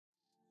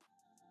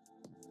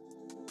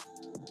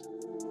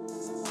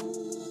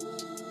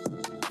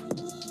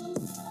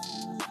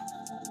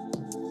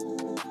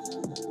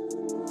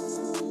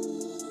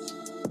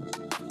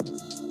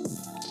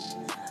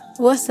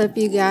What's up,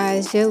 you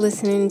guys? You're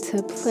listening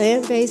to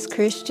Plant Based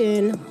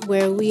Christian,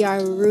 where we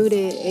are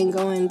rooted in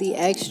going the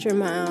extra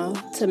mile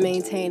to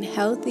maintain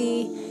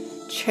healthy,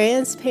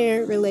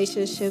 transparent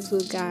relationships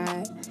with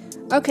God.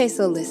 Okay,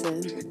 so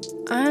listen,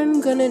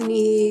 I'm gonna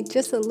need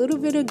just a little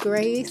bit of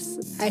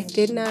grace. I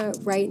did not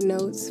write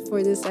notes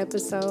for this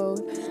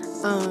episode,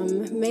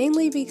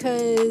 mainly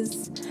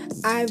because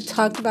I've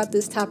talked about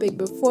this topic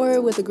before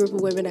with a group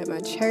of women at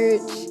my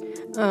church.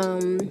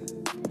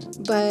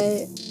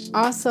 But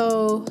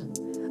also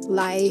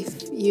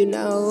life,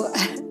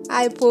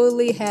 I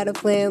fully had a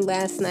plan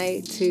last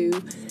night to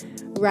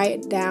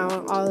write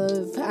down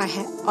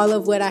all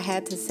of what I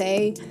had to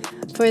say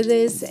for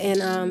this,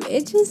 and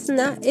it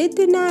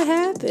did not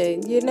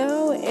happen,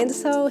 and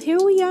so here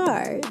we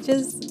are,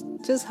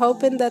 just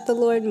hoping that the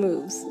Lord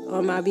moves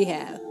on my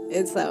behalf.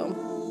 And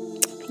so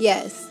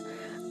yes,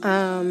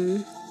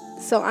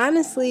 so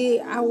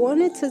honestly, I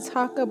wanted to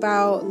talk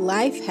about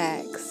life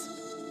hacks.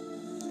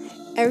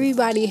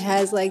 Everybody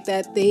has like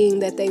that thing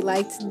that they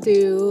like to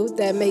do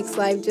that makes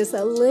life just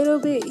a little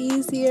bit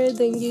easier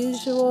than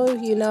usual.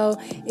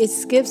 It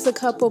skips a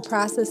couple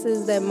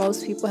processes that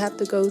most people have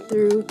to go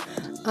through.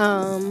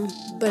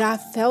 But I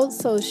felt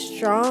so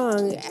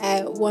strong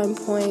at one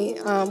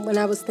point when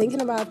I was thinking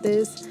about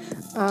this,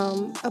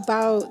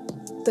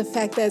 about the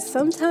fact that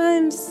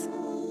sometimes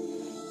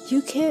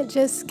you can't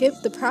just skip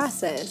the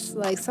process.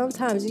 Like,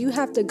 sometimes you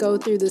have to go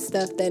through the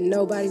stuff that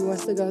nobody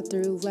wants to go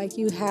through. Like,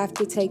 you have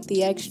to take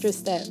the extra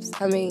steps.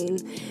 I mean,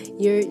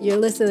 you're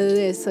listening to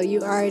this, so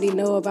you already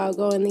know about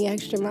going the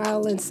extra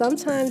mile. And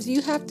sometimes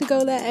you have to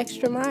go that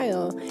extra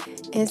mile.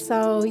 And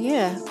so,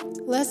 yeah,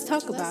 let's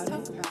talk about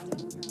it.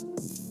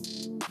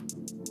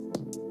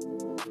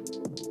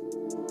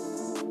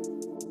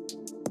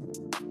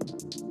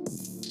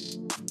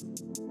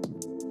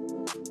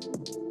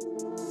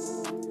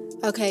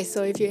 Okay,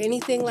 so if you're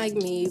anything like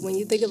me, when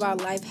you think about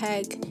life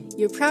hack,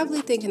 you're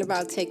probably thinking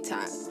about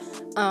TikTok.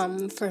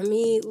 For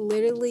me,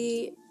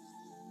 literally,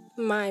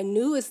 my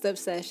newest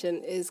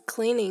obsession is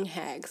cleaning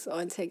hacks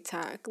on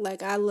TikTok.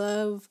 Like, I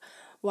love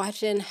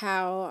watching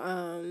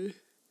how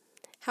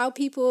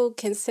people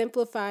can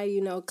simplify,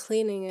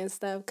 cleaning and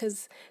stuff,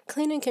 because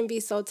cleaning can be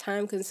so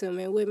time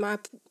consuming. With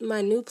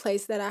my new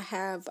place that I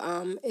have,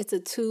 it's a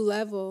 2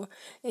 level,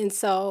 and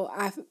so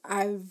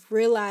I've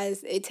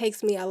realized it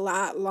takes me a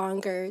lot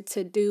longer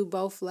to do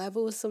both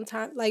levels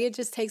sometimes. Like, it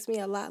just takes me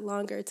a lot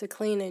longer to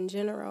clean in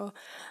general.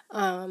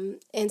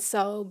 And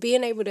so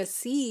being able to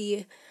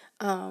see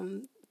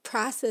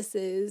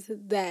processes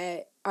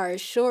that are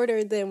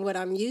shorter than what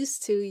I'm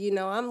used to,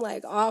 I'm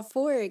like all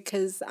for it,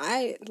 because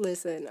I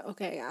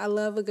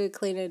love a good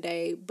cleaner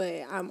day,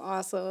 but I'm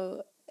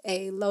also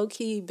a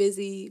low-key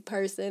busy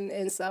person,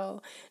 and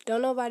so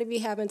don't nobody be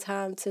having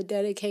time to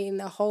dedicating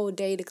the whole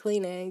day to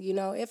cleaning,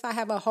 if I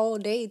have a whole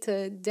day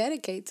to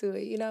dedicate to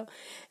it,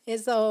 and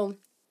so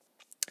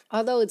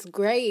although it's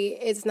great,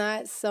 it's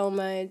not so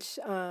much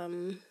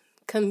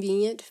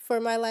convenient for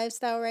my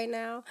lifestyle right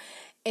now.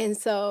 And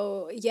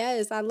so,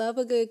 yes, I love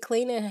a good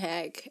cleaning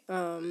hack.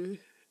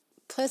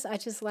 Plus, I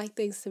just like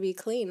things to be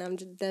clean.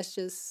 That's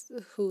just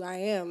who I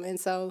am. And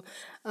so,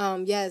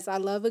 yes, I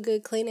love a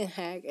good cleaning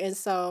hack. And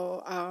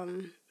so,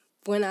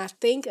 when I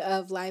think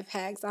of life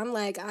hacks, I'm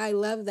like, I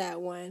love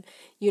that one,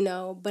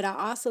 but I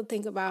also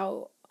think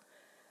about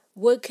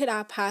what could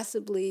I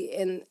possibly,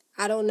 and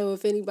I don't know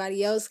if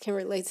anybody else can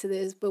relate to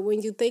this, but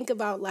when you think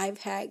about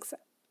life hacks,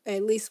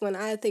 at least when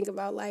I think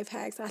about life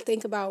hacks, I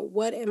think about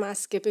what am I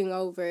skipping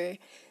over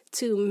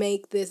to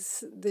make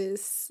this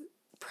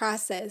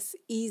process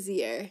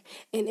easier,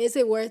 and is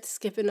it worth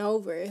skipping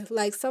over?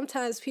 Like,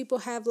 sometimes people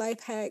have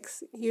life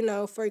hacks,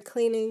 for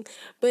cleaning,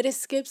 but it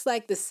skips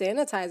like the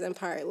sanitizing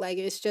part. Like,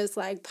 it's just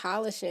like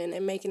polishing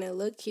and making it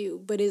look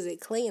cute, but is it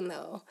clean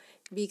though?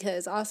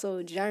 Because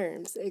also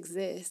germs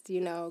exist.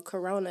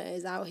 Corona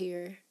is out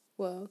here.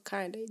 Well,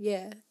 kind of,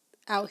 yeah,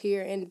 out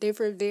here, and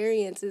different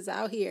variants is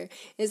out here.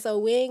 And so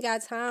we ain't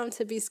got time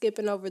to be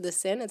skipping over the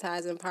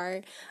sanitizing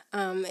part.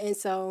 And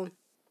so,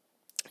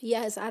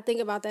 yes, I think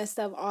about that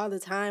stuff all the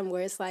time,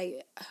 where it's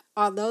like,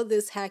 although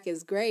this hack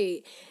is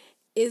great,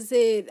 is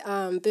it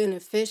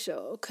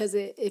beneficial? Because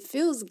it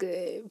feels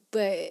good,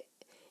 but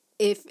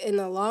if in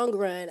the long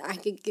run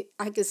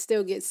I could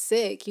still get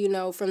sick,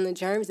 from the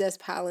germs that's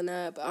piling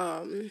up,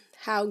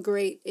 how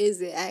great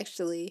is it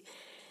actually?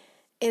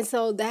 And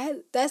so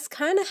that's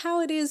kind of how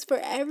it is for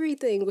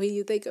everything when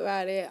you think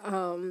about it.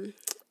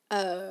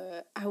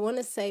 I want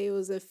to say it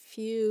was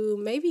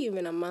maybe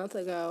even a month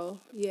ago.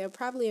 Yeah,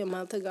 probably a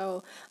month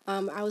ago.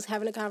 I was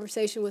having a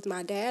conversation with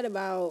my dad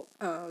about,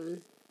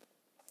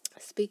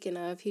 speaking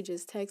of, he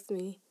just texted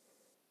me.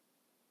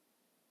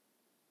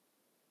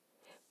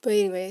 But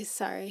anyway,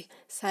 sorry,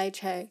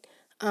 sidetracked.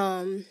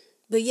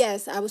 But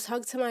yes, I was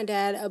talking to my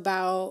dad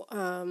about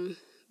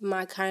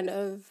my kind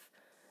of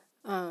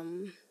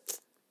um,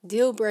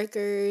 deal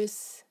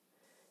breakers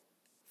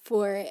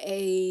for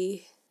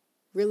a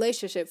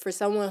relationship, for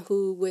someone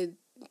who would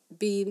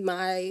be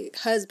my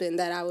husband,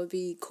 that I would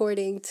be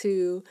courting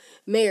to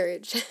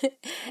marriage.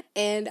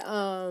 And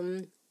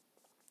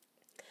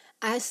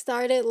I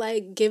started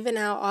like giving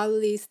out all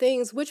of these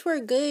things, which were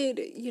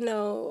good,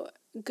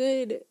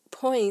 good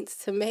points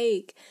to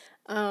make.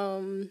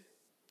 Um,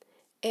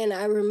 and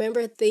I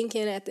remember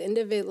thinking at the end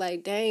of it,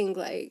 like, dang,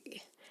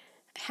 like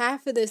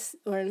half of this,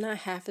 or not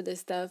half of this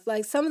stuff,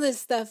 like some of this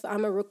stuff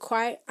I'm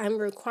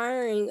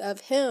requiring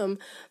of him,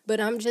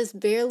 but I'm just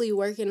barely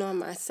working on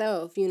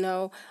myself,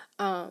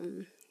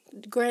 um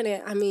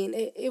granted, I mean,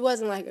 it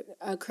wasn't like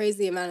a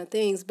crazy amount of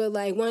things, but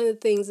like one of the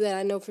things that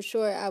I know for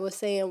sure I was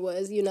saying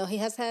was, he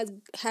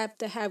have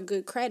to have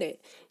good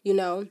credit, you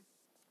know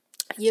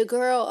your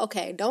girl,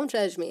 okay, don't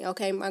judge me,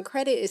 okay? My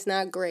credit is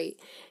not great.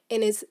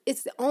 And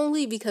it's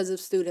only because of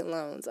student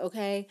loans,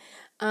 okay?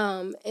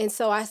 And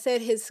so I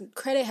said his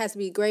credit has to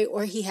be great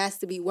or he has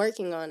to be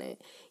working on it,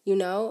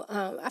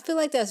 I feel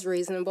like that's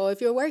reasonable.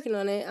 If you're working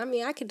on it, I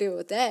mean, I could deal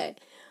with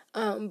that.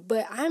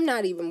 But I'm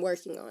not even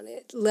working on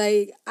it.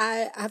 Like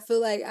I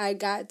feel like I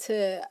got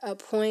to a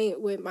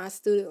point with my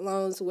student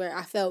loans where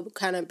I felt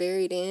kind of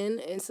buried in,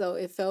 and so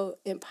it felt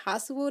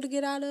impossible to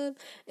get out of.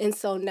 And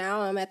so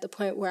now I'm at the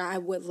point where I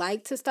would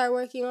like to start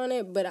working on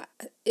it, but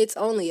it's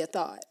only a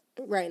thought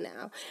right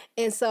now.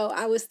 And so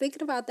I was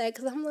thinking about that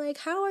because I'm like,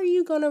 how are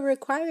you going to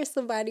require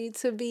somebody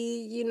to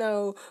be,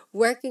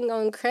 working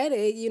on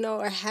credit,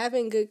 or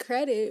having good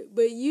credit,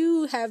 but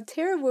you have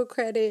terrible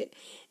credit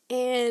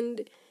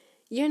and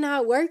you're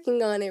not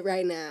working on it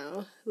right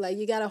now? Like,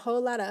 you got a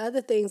whole lot of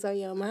other things on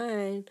your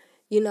mind,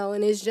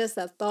 and it's just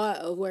a thought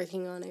of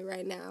working on it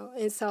right now.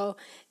 And so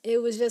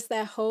it was just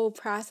that whole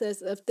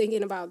process of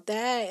thinking about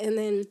that. And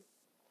then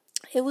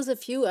it was a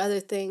few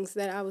other things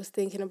that I was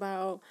thinking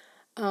about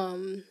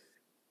um,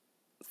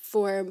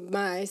 for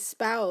my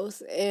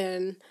spouse.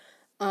 And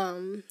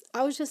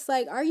I was just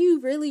like, are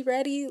you really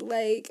ready?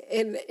 Like,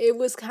 and it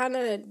was kind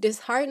of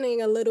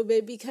disheartening a little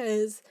bit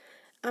because,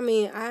 I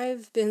mean,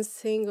 I've been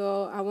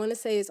single. I want to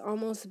say it's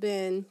almost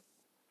been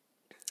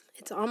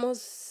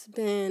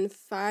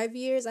 5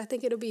 years. I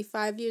think it'll be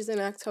 5 years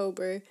in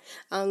October.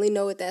 I only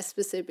know it that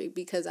specific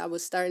because I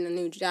was starting a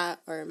new job,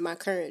 or my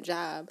current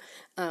job,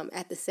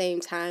 at the same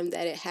time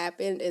that it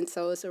happened. And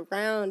so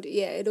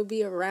it'll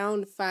be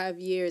around 5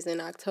 years in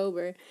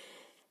October.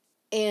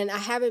 And I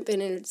haven't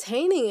been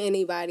entertaining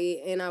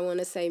anybody in, I want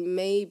to say,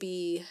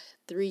 maybe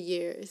 3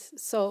 years.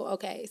 So,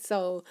 okay,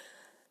 so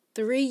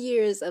 3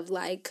 years of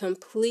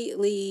complete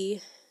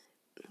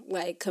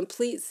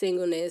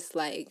singleness,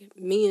 like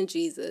me and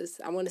Jesus.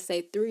 I want to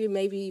say three,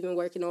 maybe even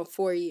working on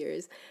 4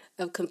 years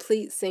of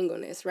complete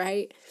singleness,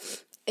 right?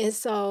 And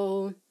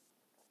so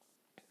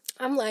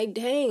I'm like,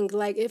 dang,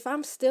 like if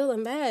I'm still a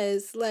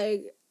mess,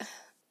 like,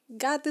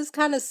 God, this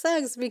kind of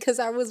sucks because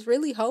I was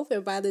really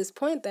hoping by this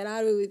point that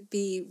I would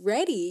be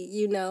ready,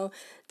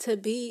 to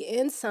be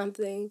in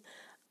something.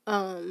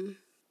 Um,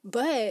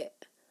 but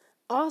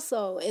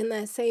also in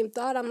that same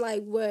thought, I'm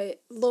like,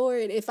 what,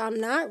 Lord, if I'm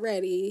not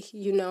ready,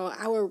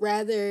 I would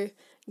rather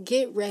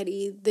get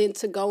ready than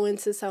to go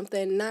into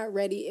something not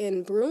ready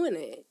and ruin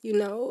it,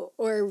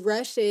 or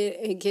rush it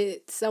and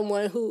get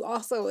someone who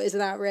also is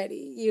not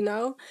ready,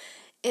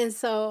 And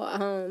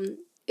so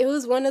it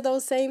was one of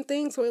those same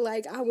things where,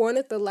 like, I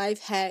wanted the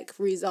life hack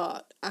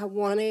result. I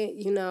wanted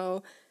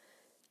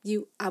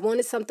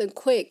something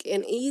quick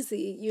and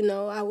easy.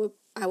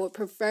 I would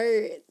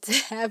prefer to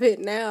have it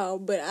now,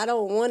 but I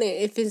don't want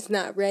it if it's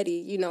not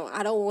ready.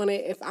 I don't want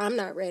it if I'm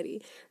not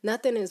ready.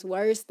 Nothing is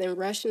worse than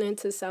rushing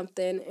into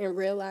something and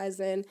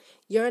realizing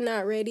you're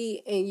not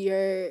ready, and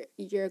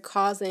you're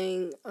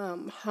causing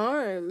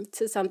harm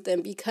to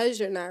something because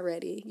you're not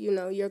ready.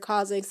 You're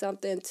causing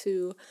something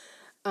to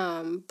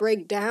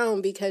break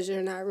down because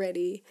you're not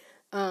ready.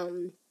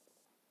 Um,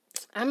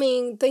 I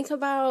mean, think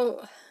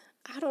about,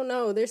 I don't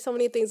know. There's so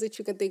many things that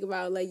you can think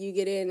about. Like, you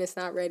get in, it's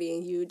not ready,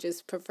 and you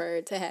just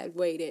prefer to have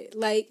waited.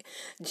 Like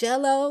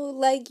Jello,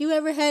 like, you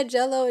ever had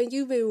Jello and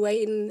you've been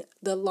waiting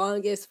the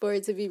longest for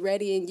it to be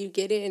ready, and you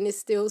get it and it's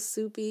still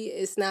soupy,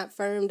 it's not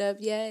firmed up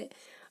yet,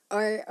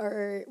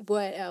 or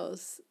what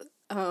else?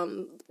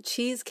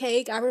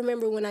 Cheesecake. I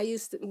remember when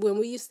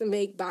we used to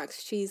make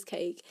box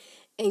cheesecake,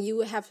 and you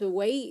would have to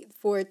wait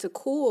for it to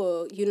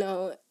cool.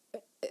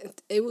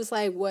 It was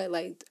like what,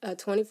 like a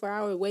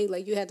 24-hour wait.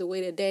 Like, you had to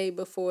wait a day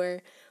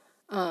before,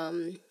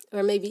 or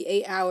maybe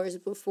 8 hours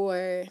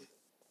before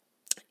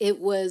it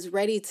was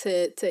ready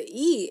to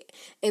eat.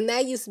 And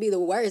that used to be the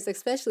worst,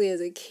 especially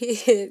as a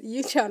kid.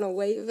 You trying to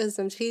wait for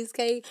some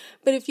cheesecake,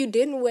 but if you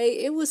didn't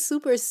wait, it was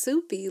super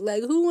soupy.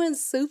 Like, who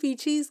wants soupy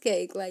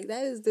cheesecake? Like,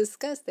 that is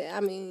disgusting. I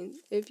mean,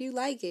 if you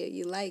like it,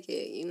 you like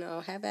it,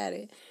 have at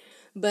it.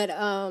 But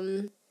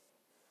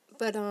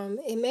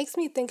it makes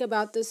me think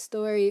about the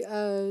story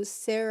of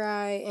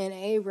Sarai and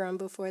Abram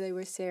before they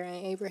were Sarah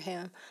and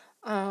Abraham,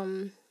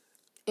 um,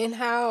 and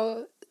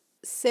how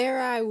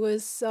Sarai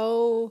was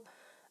so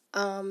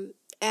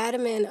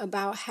adamant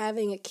about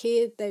having a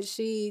kid that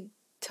she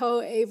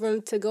told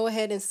Abram to go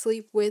ahead and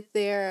sleep with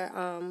their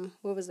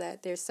what was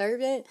that, their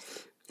servant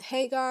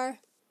Hagar,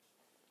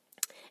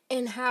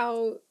 and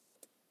how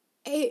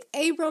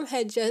Abram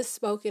had just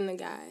spoken to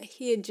God.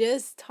 He had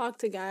just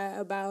talked to God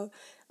about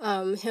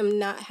him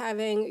not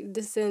having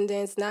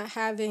descendants, not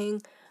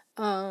having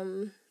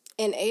um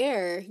an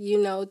heir,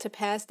 to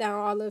pass down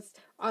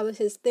all of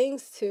his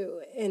things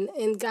to.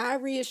 And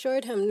God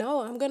reassured him,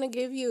 "No, I'm going to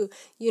give you,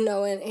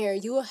 an heir.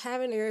 You will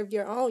have an heir of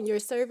your own. Your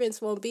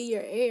servants won't be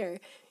your heir."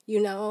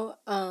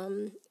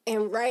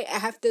 And right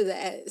after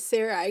that,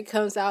 Sarai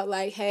comes out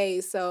like,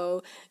 "Hey,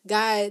 so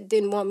God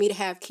didn't want me to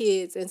have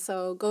kids, and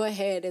so go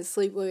ahead and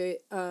sleep with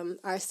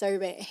our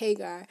servant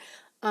Hagar."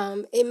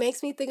 It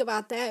makes me think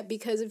about that,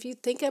 because if you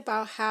think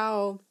about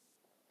how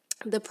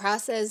the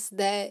process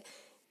that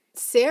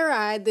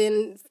Sarai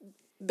then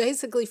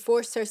basically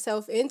forced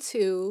herself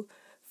into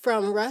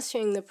from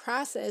rushing the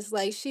process,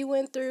 like she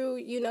went through,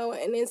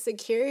 an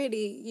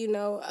insecurity,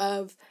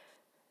 of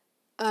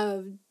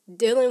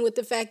dealing with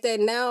the fact that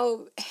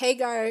now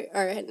Hagar,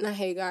 or not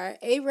Hagar,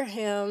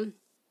 Abraham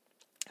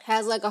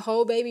has like a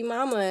whole baby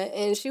mama,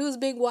 and she was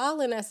big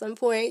wilding at some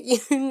point,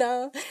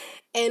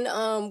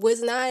 and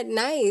was not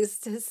nice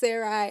to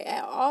Sarai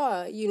at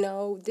all,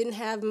 didn't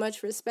have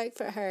much respect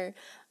for her.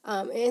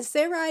 And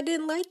Sarai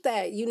didn't like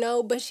that,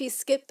 but she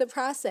skipped the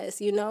process.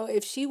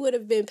 If she would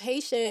have been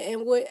patient,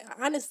 and would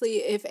honestly,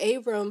 if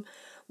Abram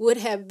would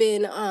have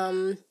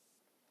been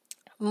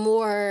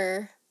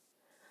more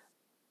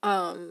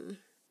um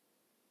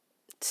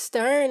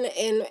stern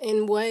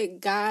in what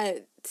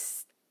God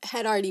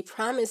had already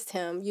promised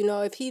him,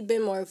 if he'd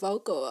been more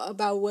vocal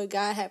about what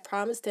God had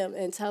promised him,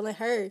 and telling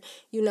her,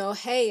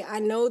 "Hey, I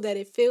know that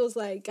it feels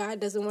like God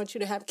doesn't want you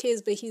to have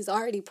kids, but he's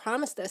already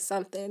promised us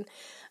something."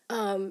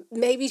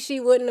 Maybe she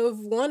wouldn't have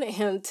wanted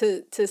him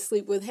to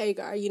sleep with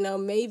Hagar.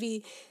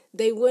 Maybe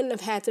they wouldn't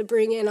have had to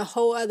bring in a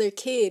whole other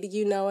kid,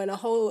 and a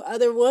whole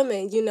other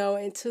woman,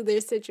 into their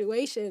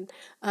situation.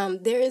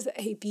 There is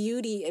a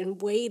beauty in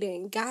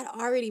waiting. God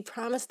already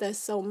promised us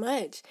so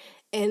much,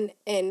 and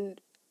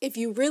if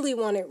you really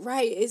want it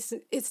right,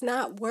 it's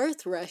not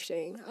worth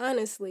rushing,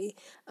 honestly.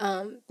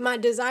 My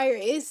desire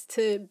is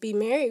to be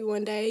married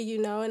one day,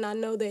 and I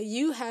know that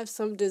you have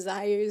some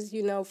desires,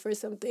 for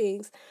some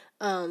things.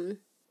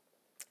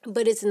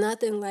 But it's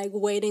nothing like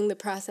waiting the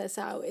process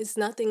out. It's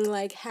nothing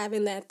like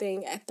having that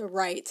thing at the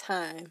right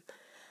time.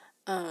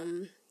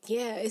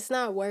 Yeah, it's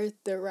not worth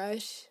the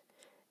rush.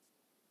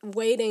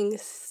 Waiting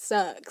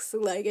sucks.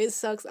 Like, it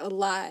sucks a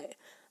lot.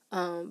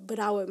 But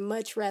I would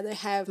much rather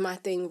have my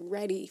thing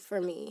ready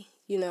for me.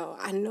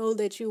 I know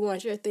that you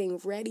want your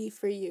thing ready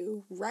for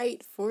you,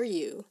 right for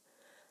you.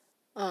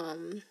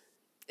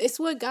 It's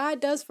what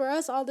God does for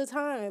us all the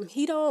time.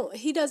 He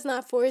does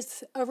not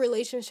force a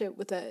relationship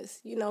with us.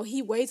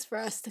 He waits for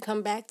us to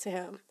come back to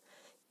him.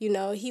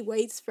 He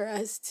waits for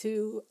us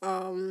to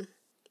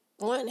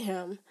want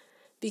him,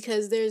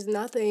 because there's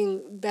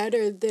nothing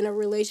better than a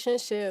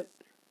relationship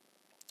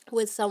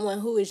with someone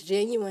who is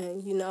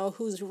genuine,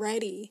 who's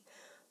ready,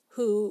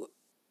 who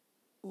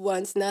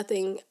wants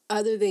nothing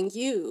other than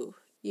you,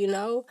 you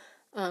know?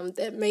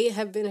 That may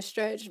have been a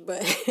stretch,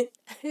 but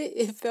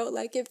it felt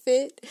like it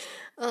fit.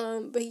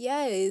 But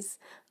yes,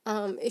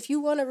 if you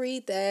want to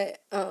read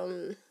that,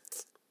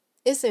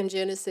 it's in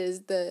Genesis,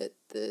 the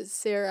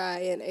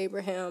Sarai and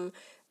Abraham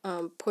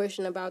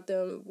portion about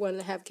them wanting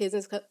to have kids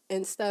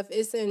and stuff.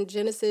 It's in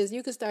Genesis.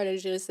 You could start in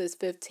Genesis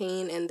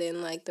 15, and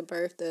then like the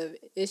birth of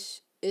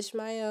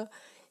Ishmael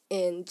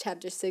in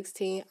chapter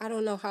 16. I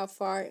don't know how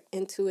far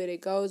into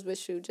it goes, but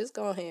shoot, just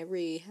go ahead and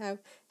read. Have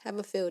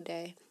a field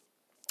day.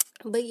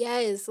 But yeah,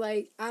 it's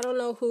like, I don't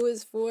know who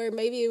it's for.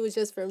 Maybe it was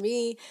just for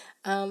me.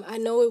 I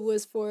know it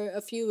was for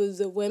a few of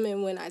the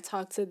women when I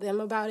talked to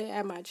them about it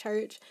at my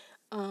church.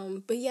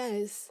 But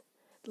yes,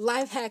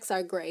 life hacks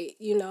are great.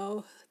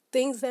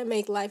 Things that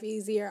make life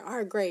easier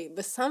are great,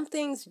 but some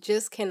things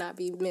just cannot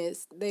be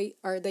missed. They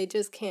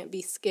just can't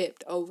be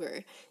skipped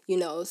over.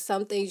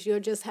 Some things you'll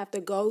just have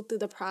to go through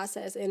the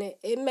process, and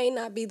it may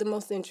not be the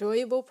most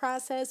enjoyable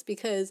process,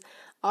 because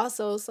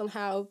also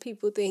somehow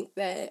people think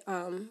that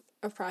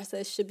a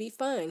process should be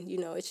fun.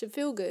 It should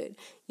feel good.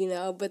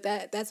 But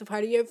that's a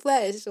part of your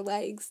flesh.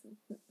 Like,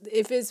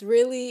 if it's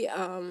really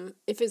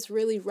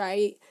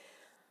right,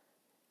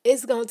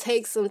 it's going to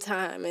take some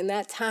time, and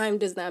that time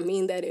does not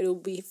mean that it'll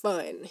be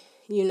fun,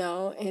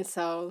 And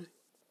so,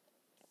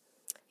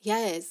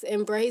 yes,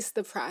 embrace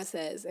the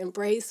process,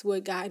 embrace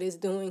what God is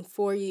doing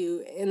for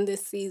you in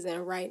this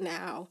season right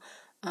now.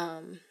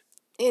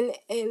 And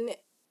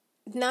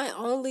not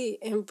only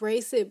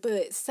embrace it,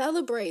 but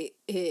celebrate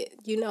it,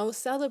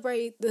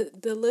 celebrate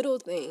the little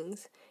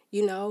things.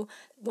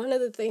 One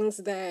of the things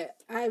that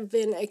I've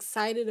been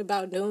excited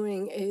about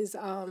doing is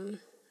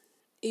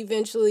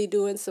eventually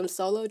doing some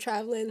solo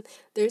traveling.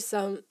 There's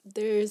a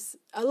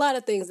lot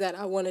of things that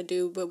I want to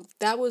do, but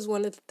that was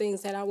one of the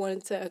things that I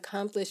wanted to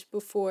accomplish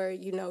before,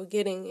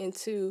 getting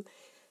into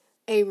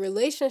a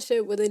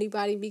relationship with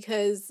anybody,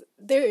 because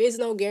there is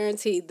no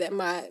guarantee that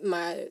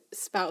my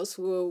spouse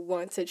will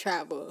want to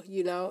travel,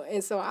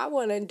 And so I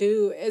want to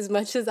do as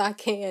much as I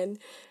can,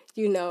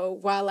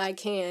 while I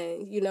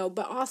can,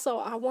 but also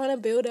I want to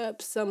build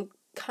up some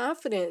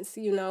confidence,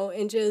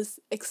 and just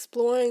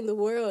exploring the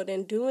world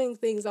and doing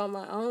things on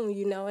my own,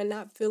 and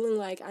not feeling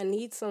like I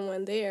need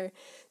someone there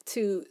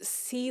to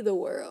see the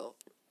world.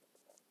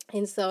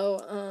 And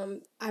so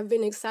I've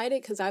been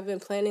excited because I've been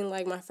planning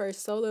like my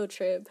first solo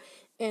trip.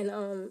 And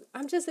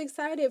I'm just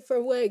excited for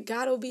what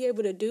God will be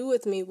able to do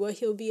with me, what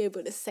He'll be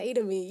able to say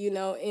to me,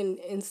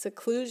 in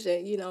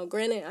seclusion.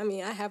 Granted, I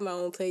mean, I have my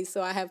own place,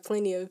 so I have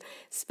plenty of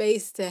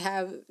space to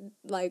have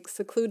like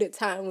secluded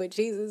time with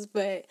Jesus.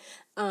 But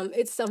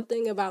it's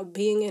something about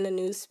being in a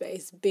new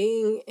space,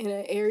 being in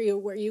an area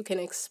where you can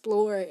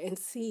explore and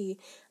see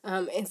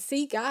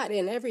God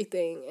in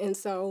everything. And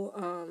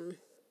so,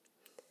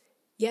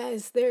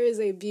 yes, there is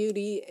a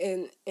beauty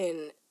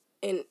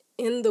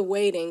in the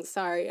waiting.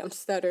 Sorry, I'm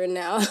stuttering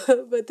now.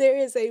 But there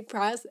is a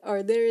process,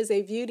 or there is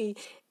a beauty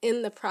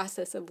in the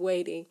process of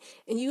waiting.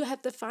 And you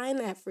have to find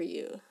that for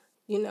you,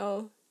 you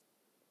know?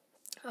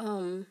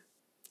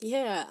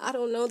 Yeah, I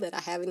don't know that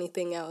I have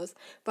anything else,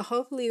 but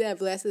hopefully that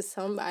blesses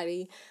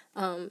somebody.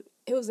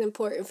 It was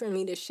important for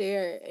me to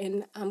share,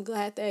 and I'm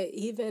glad that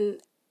even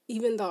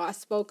though I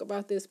spoke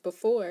about this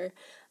before,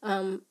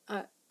 I'm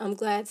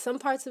glad some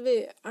parts of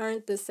it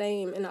aren't the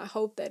same, and I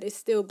hope that it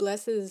still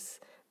blesses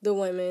the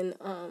women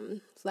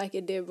like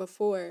it did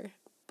before.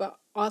 But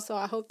also,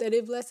 I hope that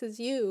it blesses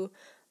you.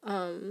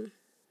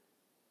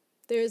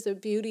 There's a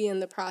beauty in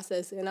the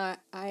process, and I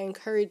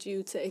encourage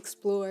you to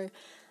explore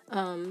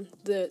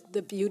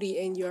the beauty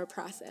in your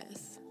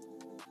process.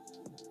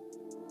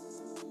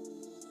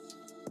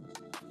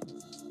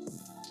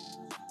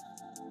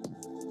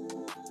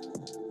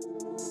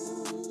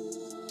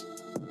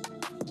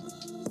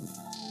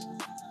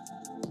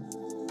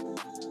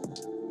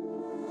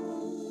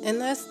 And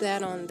that's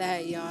that on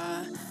that,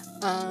 y'all.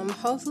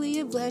 Hopefully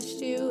it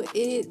blessed you.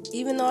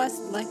 Even though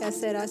like I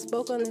said, I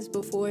spoke on this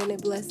before and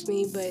it blessed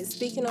me, but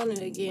speaking on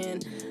it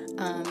again,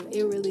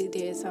 it really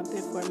did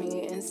something for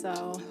me. And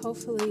so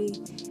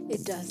hopefully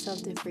it does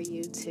something for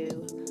you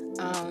too.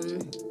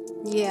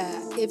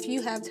 Yeah, if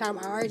you have time,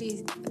 I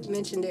already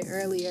mentioned it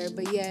earlier,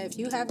 but yeah, if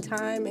you have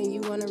time and you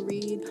want to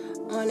read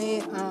on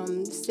it,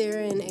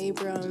 Sarah and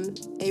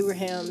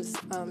Abraham's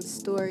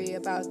story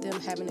about them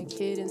having a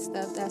kid and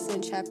stuff, that's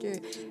in chapter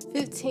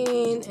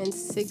 15 and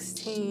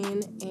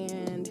 16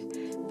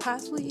 and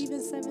possibly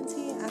even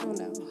 17. I don't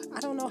know. I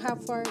don't know how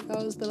far it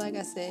goes, but like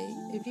I said,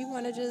 if you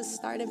want to just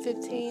start at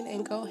 15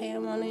 and go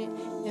ham on it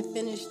and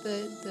finish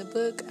the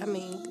book, I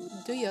mean,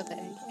 do your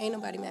thing. Ain't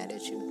nobody mad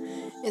at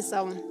you. And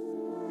so,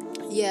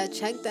 yeah,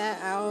 check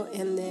that out.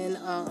 And then,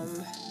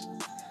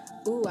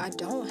 I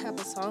don't have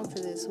a song for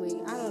this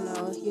week. I don't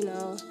know,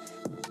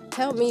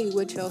 tell me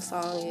what your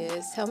song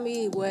is. Tell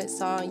me what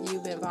song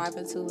you've been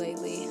vibing to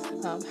lately.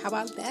 How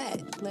about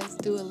that? Let's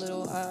do a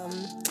little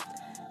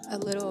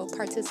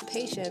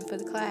participation for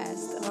the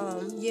class.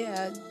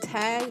 Yeah,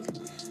 tag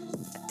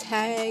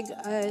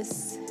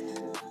us.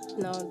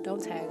 No,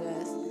 don't tag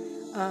us.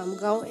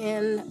 Go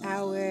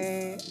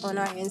on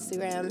our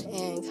Instagram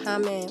and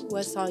comment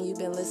what song you've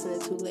been listening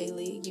to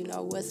lately.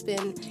 What's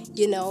been,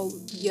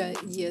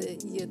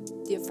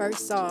 your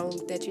first song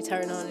that you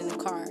turn on in the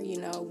car.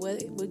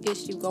 What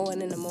gets you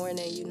going in the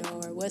morning.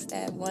 Or what's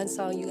that one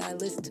song you gotta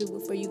listen to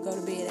before you go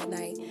to bed at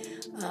night.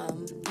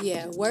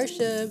 Yeah,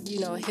 worship.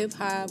 Hip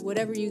hop,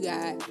 whatever you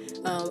got.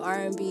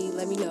 R&B.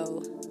 Let me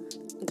know.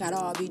 Gotta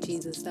all be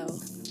Jesus though.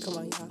 Come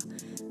on, y'all.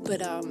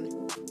 But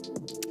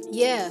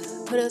yeah,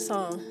 put a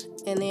song.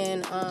 And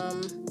then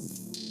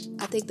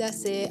I think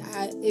that's it.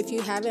 If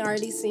you haven't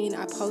already seen,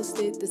 I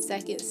posted the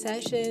second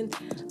session.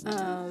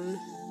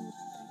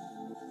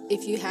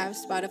 If you have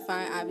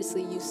Spotify,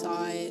 obviously you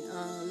saw it.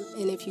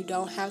 And if you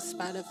don't have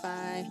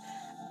Spotify,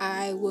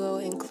 I will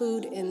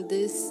include in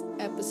this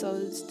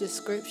episode's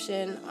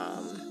description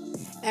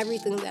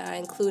everything that I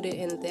included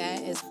in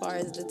that as far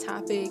as the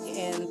topic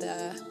and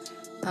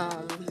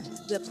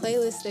the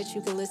playlist that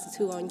you can listen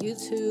to on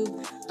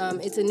YouTube.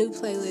 It's a new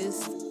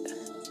playlist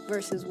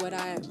versus what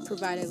I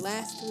provided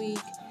last week.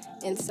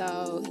 And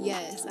so,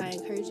 yes, I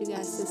encourage you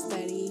guys to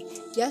study.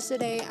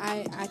 Yesterday,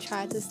 I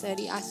tried to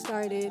study. I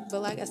started,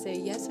 but like I said,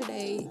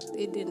 yesterday,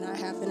 it did not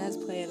happen as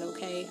planned,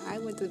 okay? I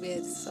went to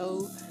bed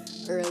so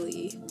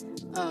early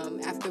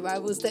after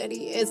Bible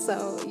study. And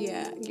so,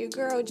 yeah, your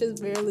girl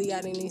just barely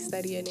got any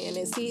studying in.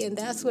 And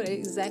that's what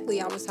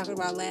exactly I was talking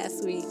about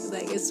last week.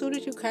 Like, as soon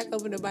as you crack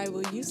open the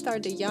Bible, you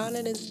start to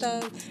yawning and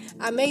stuff.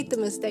 I made the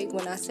mistake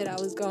when I said I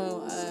was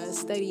going to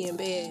study in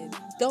bed.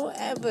 Don't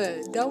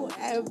ever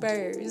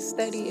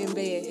study in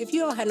bed. If you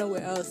don't have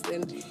nowhere else,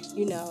 then,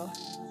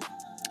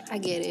 I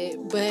get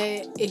it.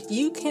 But if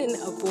you can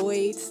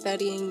avoid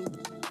studying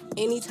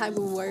any type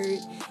of word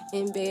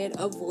in bed,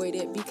 avoid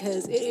it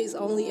because it is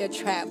only a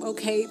trap,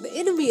 okay? The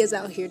enemy is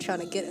out here trying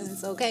to get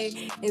us,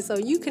 okay? And so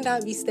you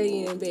cannot be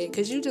studying in bed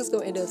because you just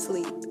gonna end up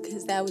asleep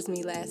because that was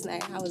me last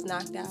night. I was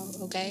knocked out,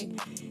 okay?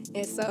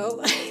 And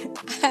so I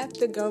have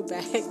to go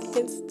back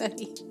and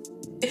study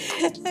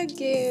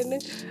again.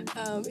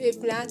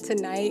 If not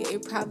tonight,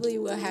 it probably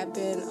will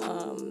happen.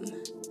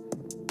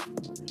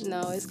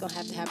 No, it's gonna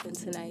have to happen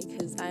tonight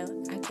because I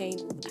don't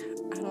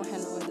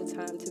have no other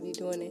time to be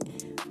doing it.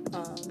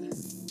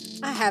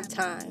 I have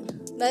time.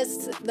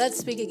 Let's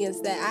speak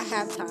against that. I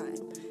have time.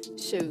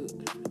 Shoot.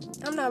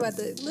 I'm not about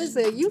to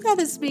listen. You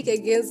gotta speak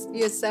against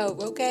yourself,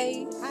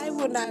 okay? I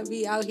will not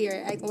be out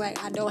here acting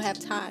like I don't have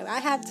time. I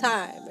have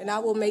time, and I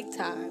will make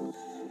time.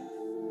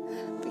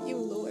 But you,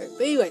 Lord.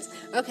 But anyways,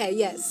 okay,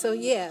 yes. So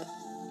yeah,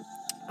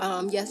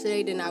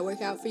 yesterday did not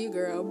work out for you,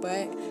 girl,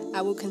 but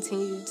I will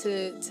continue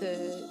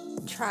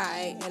to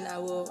try, and I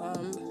will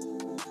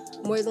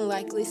more than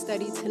likely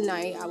study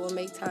tonight. I will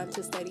make time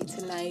to study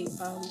tonight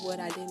what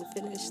I didn't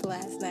finish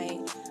last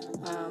night.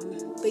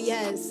 But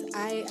yes,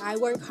 I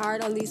work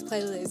hard on these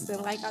playlists,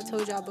 and like I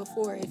told y'all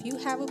before, if you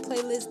have a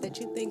playlist that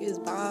you think is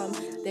bomb,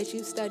 that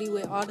you study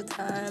with all the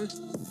time,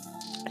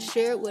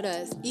 share it with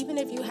us. Even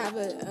if you have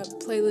a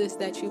playlist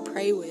that you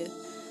pray with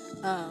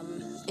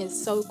and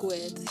soak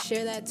with,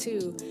 share that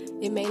too.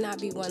 It may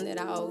not be one that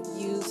I'll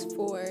use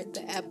for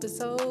the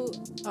episode,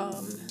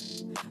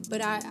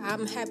 but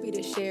I'm happy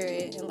to share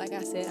it. And like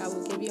I said, I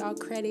will give y'all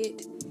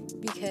credit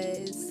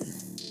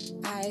because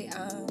I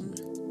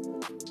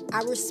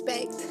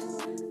respect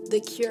the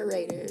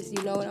curators.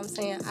 You know what I'm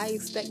saying? I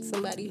respect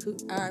somebody who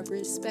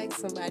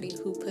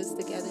puts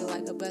together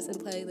like a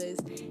bussin' playlist.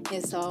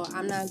 And so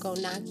I'm not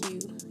gonna knock you.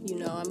 You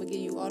know, I'm gonna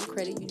give you all the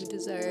credit you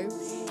deserve.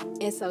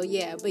 And so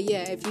yeah, but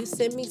yeah, if you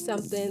send me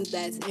something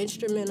that's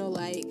instrumental,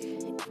 like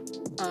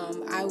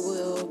I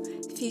will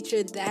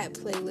feature that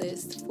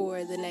playlist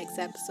for the next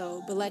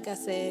episode. But like I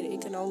said,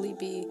 it can only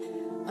be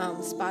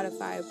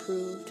Spotify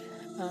approved.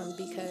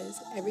 Because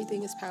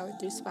everything is powered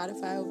through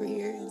Spotify over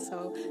here, and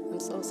so I'm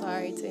so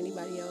sorry to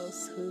anybody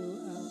else who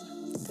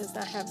does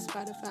not have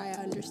Spotify.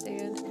 I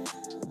understand,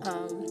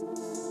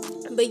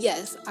 but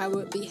yes, I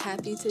would be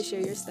happy to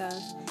share your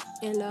stuff,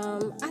 and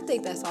I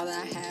think that's all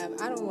that I have.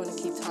 I don't want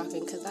to keep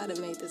talking because I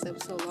done made this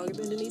episode longer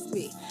than it needs to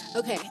be.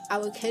 Okay, I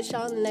will catch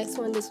y'all in the next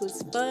one. This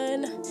was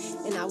fun,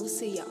 and I will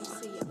see y'all.